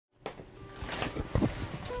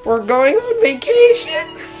We're going on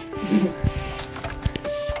vacation.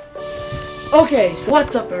 Okay, so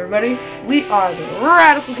what's up, everybody? We are the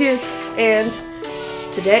Radical Kids, and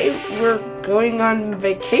today we're going on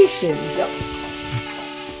vacation. Yep.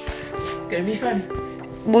 It's gonna be fun.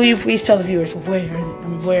 Will you please tell the viewers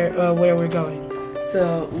where we're going?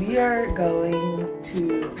 So we are going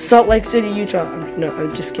to Salt Lake City, Utah. No,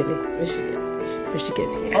 I'm just kidding. Michigan.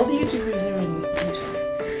 Yeah. All the YouTubers are in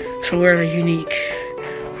Utah. So we're unique.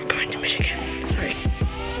 We're going to Michigan. Sorry.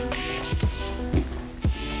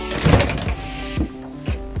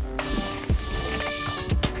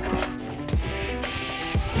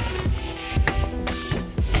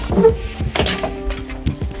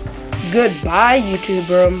 Goodbye, YouTube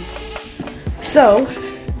room. So,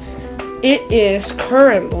 it is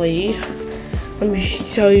currently, let me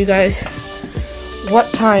show you guys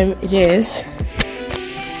what time it is.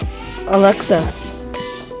 Alexa,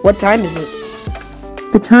 what time is it?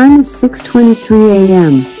 The time is 6:23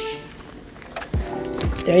 a.m.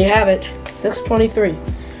 There you have it, 6:23.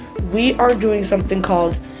 We are doing something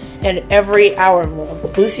called an every hour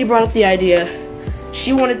vlog. Lucy brought up the idea.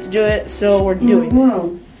 She wanted to do it, so we're doing it. In the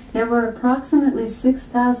world, there were approximately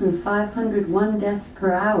 6,501 deaths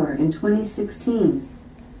per hour in 2016.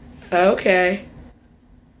 Okay.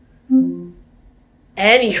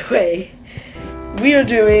 Anyway, we are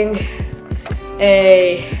doing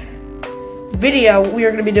a video. We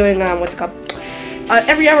are going to be doing, what's it called?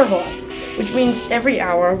 Every hour vlog, which means every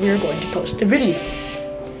hour we are going to post a video.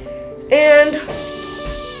 And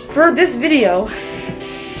for this video,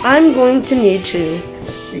 I'm going to need to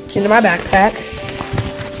reach into my backpack.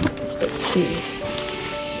 Let's see.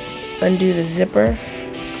 Undo the zipper.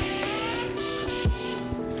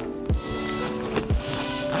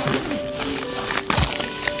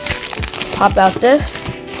 Pop out this.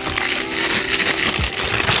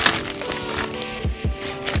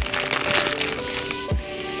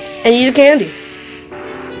 And eat a candy.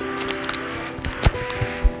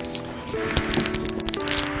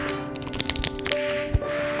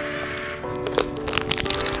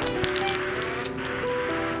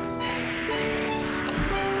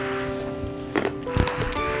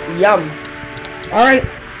 Yum. Alright.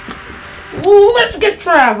 Let's get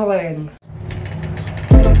traveling.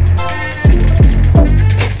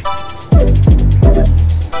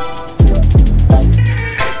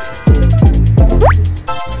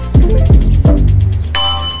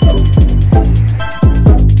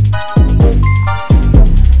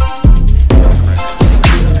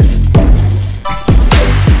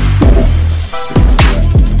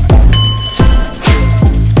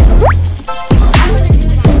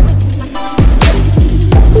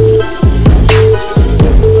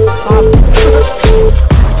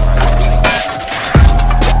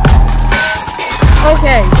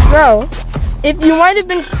 Okay,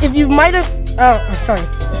 so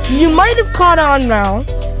you might have caught on now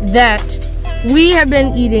that we have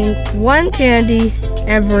been eating one candy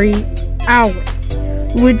every hour,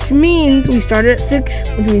 which means we started at 6,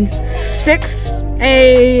 which means 6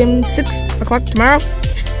 o'clock tomorrow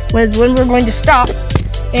was when we're going to stop.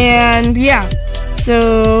 And yeah,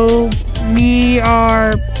 so we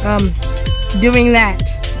are doing that,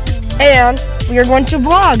 and we are going to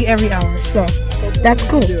vlog every hour, so that's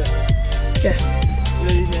cool. Yeah.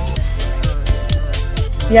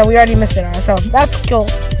 Yeah, we already missed it, so that's cool.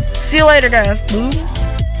 See you later, guys. Boom.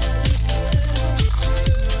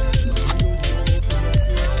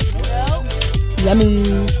 Yummy.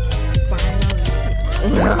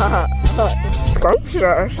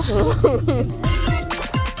 Scrumptious.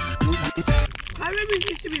 How maybe it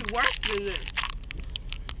used to be worse than this?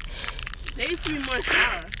 They used to be more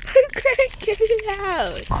sour. I couldn't get it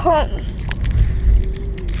out.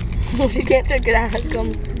 You can't take it out.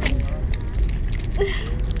 Come.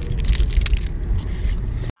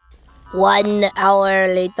 1 hour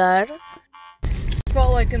later.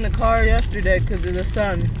 Felt like in the car yesterday because of the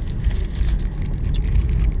sun.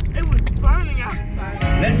 It was burning outside.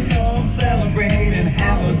 Let's all celebrate and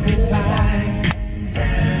have a good time.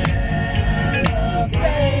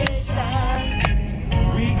 Celebration.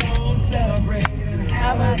 We gon' celebrate and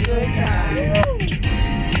have a good time.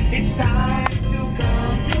 It's time to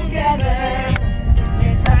come together.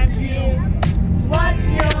 It's time for you. What's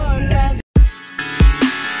your love?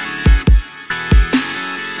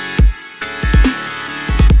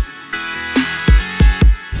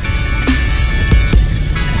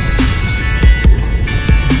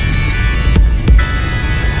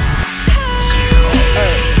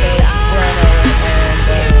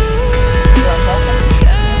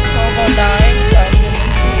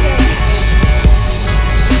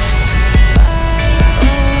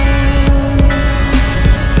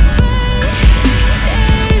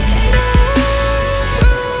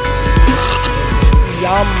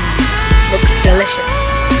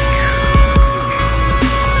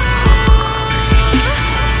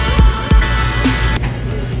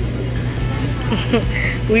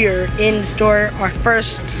 We are in the store, our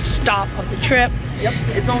first stop of the trip. Yep,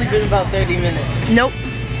 it's only been about 30 minutes. Nope,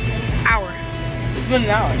 hour. It's been an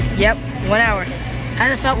hour. Yep, 1 hour.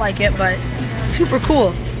 Hasn't felt like it, but super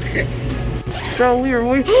cool. So we were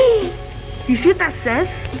waiting. You see what that says?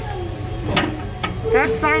 That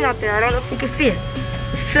sign out there, I don't know if you can see it.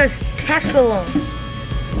 It says Tesla.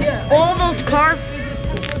 Yeah. All those cars, There's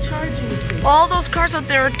a Tesla charging station. all those cars out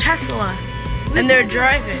there are Tesla, and they're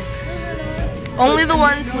driving. Only the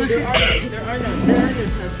ones Lucy. There are no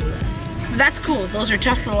Teslas. That's cool. Those are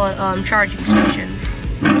Tesla charging stations.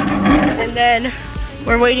 And then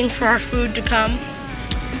we're waiting for our food to come.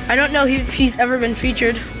 I don't know if he's ever been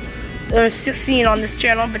featured or seen on this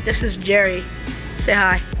channel, but this is Jerry. Say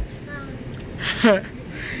hi.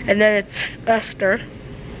 And then it's Esther.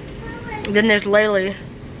 Then there's Laylee.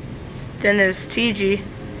 Then there's TG.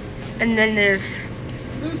 And then there's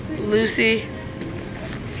Lucy.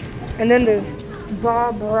 And then there's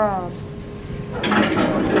Bob Rob.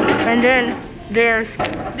 And then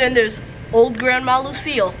there's old Grandma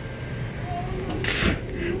Lucille.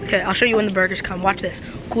 Okay, I'll show you when the burgers come. Watch this.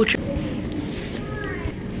 Cool.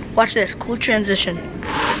 Watch this. Cool transition.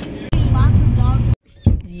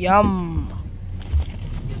 Yum.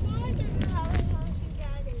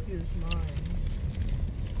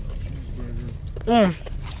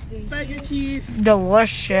 Burger cheese.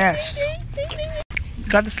 Delicious.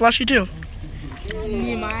 Got the slushy too.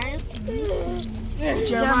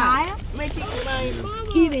 Jeremiah making my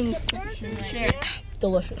eating share.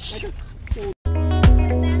 Delicious.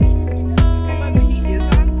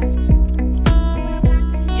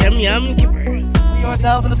 Yum yum. Put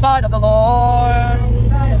yourselves on the side of the Lord,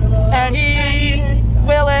 and He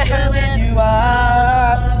will lift you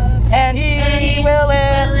up, and He will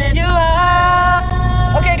lift you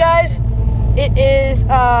up. Okay, guys, it is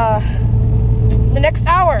the next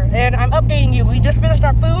hour, and I'm updating you. We just finished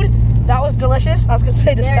our food. That was delicious. I was gonna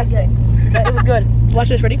say disgusting, but it was good. Watch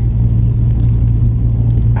this. Ready?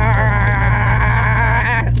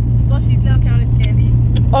 Slushies now count as candy.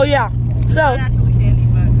 Oh yeah. So Not actually candy,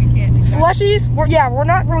 but we can't do that. slushies. We're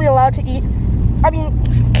not really allowed to eat. I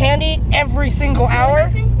mean, candy every single hour.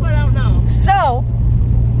 I think, but I don't know. So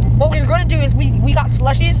what we're gonna do is we got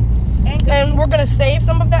slushies, and we're gonna save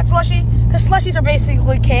some of that slushie because slushies are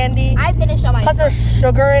basically candy. I finished all my Because there's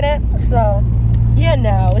sugar in it, so you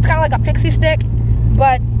know, it's kind of like a pixie stick,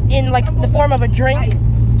 but in like the form of a drink.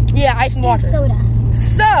 Yeah, ice and water. soda.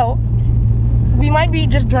 So we might be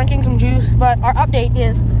just drinking some juice, but our update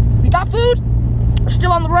is we got food. We're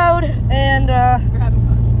still on the road, and We're having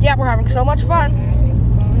fun. yeah, we're having so much fun.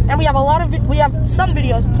 And we have some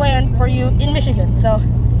videos planned for you in Michigan, so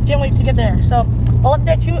can't wait to get there. So I'll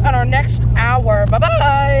update you on our next hour. Bye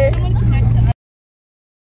bye.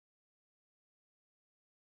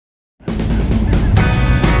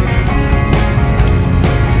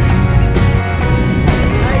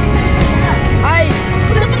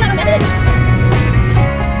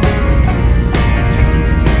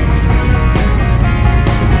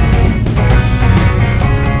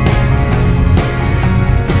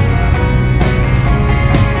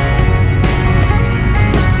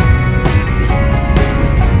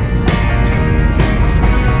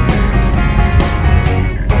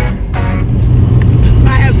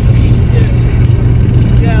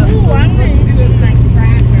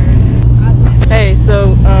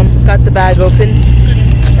 Got the bag open,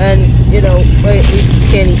 and you know, we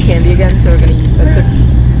can't eat candy again, so we're gonna eat a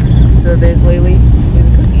cookie. So there's Laylee. Here's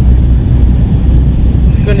a cookie.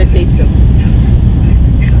 We're gonna taste them.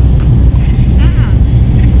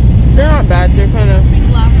 They're not bad. They're kind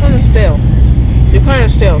of stale. They're kind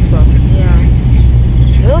of stale, so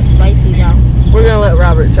Yeah. A little spicy though. we're gonna let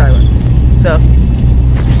Robert try one. So.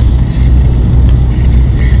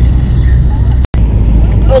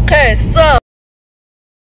 Okay, so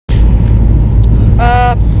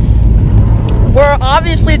we're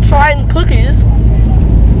obviously trying cookies,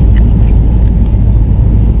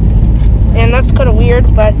 and that's kind of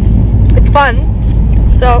weird, but it's fun.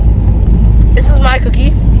 So this is my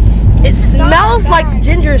cookie. It smells like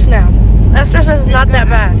ginger snaps. Esther says it's not that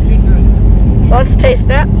bad. So let's taste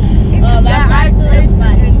it. Oh, that's actually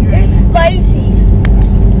spicy. It's spicy.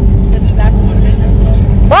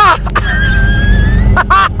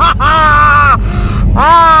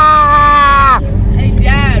 Hey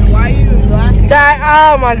Dad, why are you laughing? That,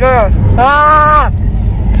 oh my gosh.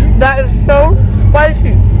 That is so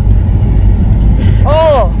spicy.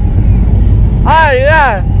 Oh. Oh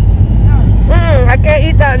yeah. I can't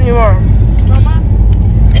eat that anymore. Mama?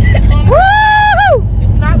 Woo!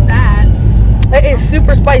 It's not bad. It is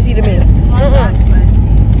super spicy to me. It's not that spicy.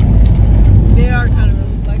 They are kind of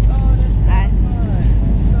really like, oh, that's bad.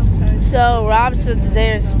 So Rob said that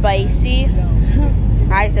they're spicy.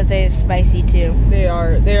 I said they're spicy too. They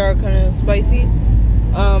are kind of spicy,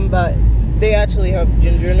 but they actually have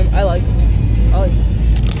ginger in them. I like them.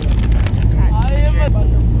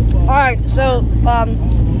 Alright, so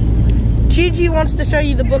TG wants to show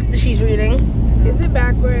you the book that she's reading. Is it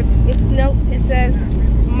backward? It says,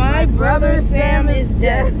 My brother Sam is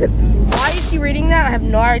dead. Why is she reading that? I have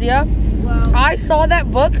no idea. Well, I saw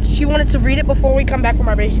that book. She wanted to read it before we come back from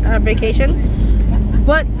our vacation.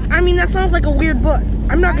 But, I mean, that sounds like a weird book.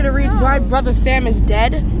 I'm not going to read My Brother Sam is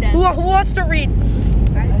Dead. Who wants to read?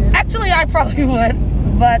 Actually, I probably would.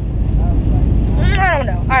 But, I don't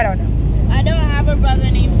know. I don't have a brother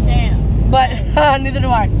named Sam. But, neither do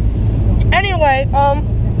I. Anyway,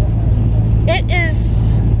 it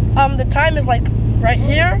is, the time is like right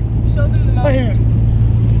here. show them the Right here.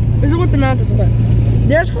 This is what the mountains look like.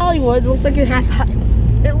 There's Hollywood. It looks like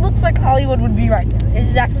it looks like Hollywood would be right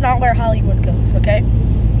there. That's not where Hollywood goes, okay?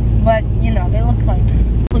 But, you know, it looks like.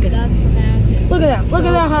 Look at that. That's the mountain. Look at that. Look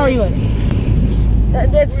at that Hollywood.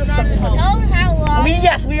 That's just something. Tell them how long.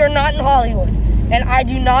 Yes, we are not in Hollywood. And I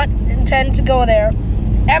do not intend to go there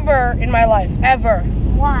ever in my life. Ever.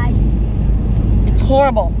 Why? It's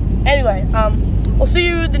horrible. Anyway, we'll see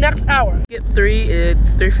you the next hour. Skip 3,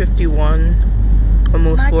 it's 3:51,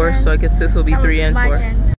 almost 4, so I guess this will be 3 and 4.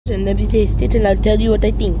 And let me taste it and I'll tell you what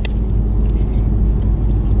I think.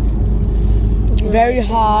 Very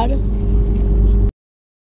hard.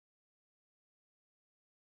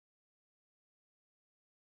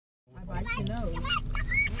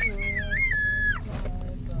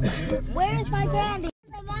 Where is my candy?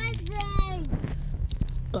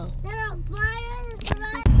 Go.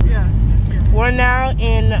 Yeah. We're now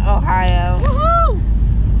in Ohio. Woohoo!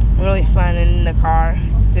 Really fun in the car,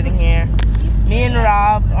 sitting here. Me and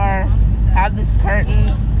Rob have this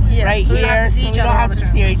curtain right so we don't here, have to see so we each don't other all have the to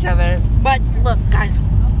time. see each other. But look, guys,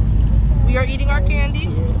 we are eating our candy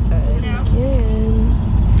now.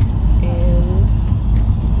 And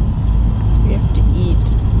we have to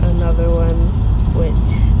eat another one,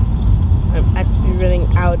 which I'm actually running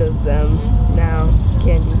out of them now.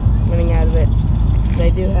 Candy, running out of it. But I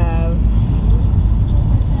do have,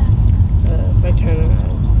 if I turn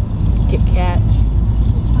around, Kit Kats,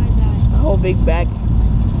 a whole big bag,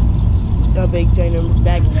 a big ginormous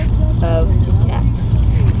bag of Kit Kats.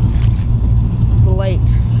 The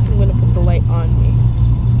lights, I'm gonna put the light on me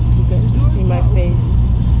so you guys can see my face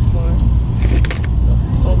more.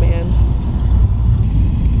 Oh man.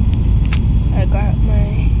 I got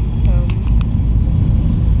my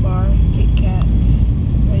bar Kit Kat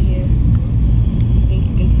right here. I think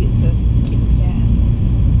you can see it says Kit Kat.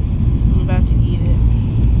 I'm about to eat it.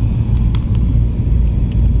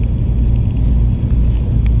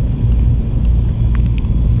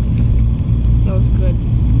 That was good.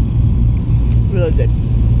 Really good.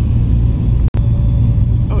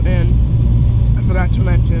 Oh, and I forgot to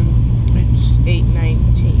mention it's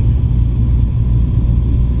 8:19.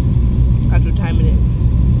 That's what time it is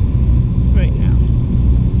right now.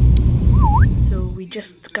 So we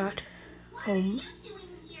just got home,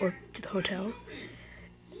 or to the hotel,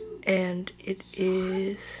 and it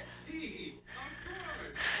is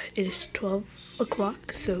 12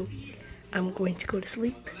 o'clock, so I'm going to go to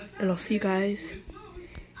sleep, and I'll see you guys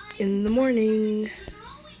in the morning.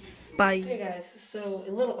 Bye. Hey guys, so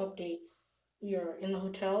a little update. We are in the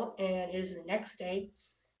hotel, and it is the next day.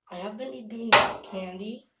 I have been eating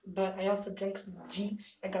candy, but I also drank some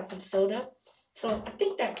juice. I got some soda. So I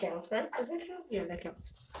think that counts, right? Does that count? Yeah, that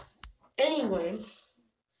counts. Anyway,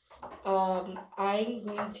 we're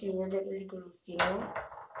getting ready to go to a funeral.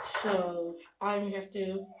 So I have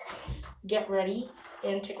to get ready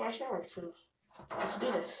and take my shower. So let's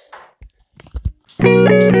do this.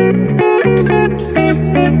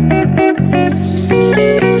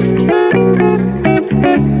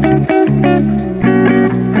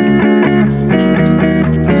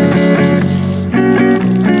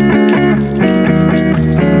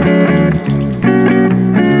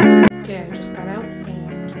 Okay, I just got out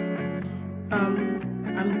and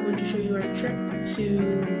I'm going to show you our trip to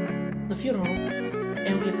the funeral,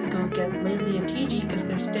 and we have to go get Laylee and TG because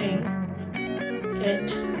they're staying at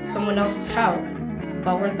someone else's house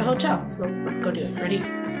while we're at the hotel. So let's go do it. Ready?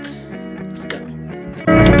 Let's go.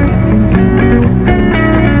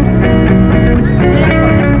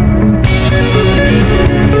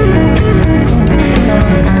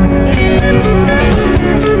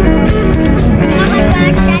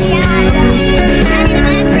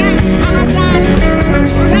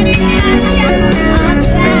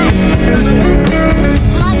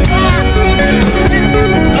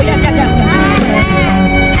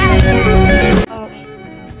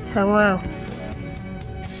 Hello.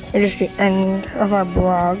 It is the end of our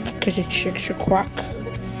blog because it's 6 o'clock.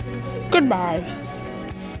 Goodbye.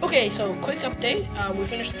 Okay, so quick update. We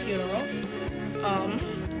finished the funeral.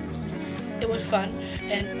 It was fun,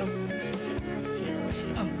 and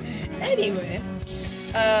anyway,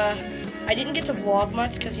 I didn't get to vlog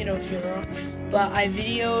much because funeral, but I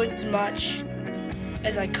videoed as much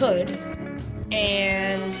as I could,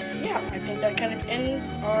 and yeah, I think that kind of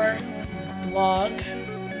ends our vlog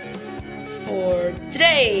for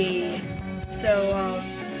today. So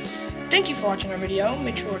thank you for watching our video.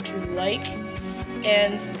 Make sure to like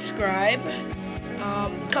and subscribe.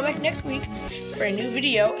 Come back next week for a new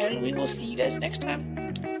video, and we will see you guys next time.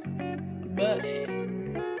 Bye.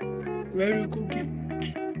 Radical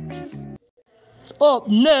Kids. Up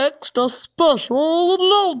next, a special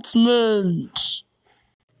announcement.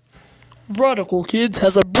 Radical Kids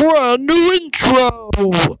has a brand new intro.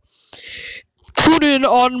 Tune in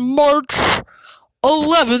on March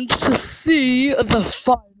 11th to see the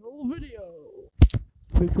final video.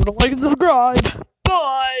 Make sure to like and subscribe.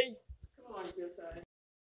 Bye.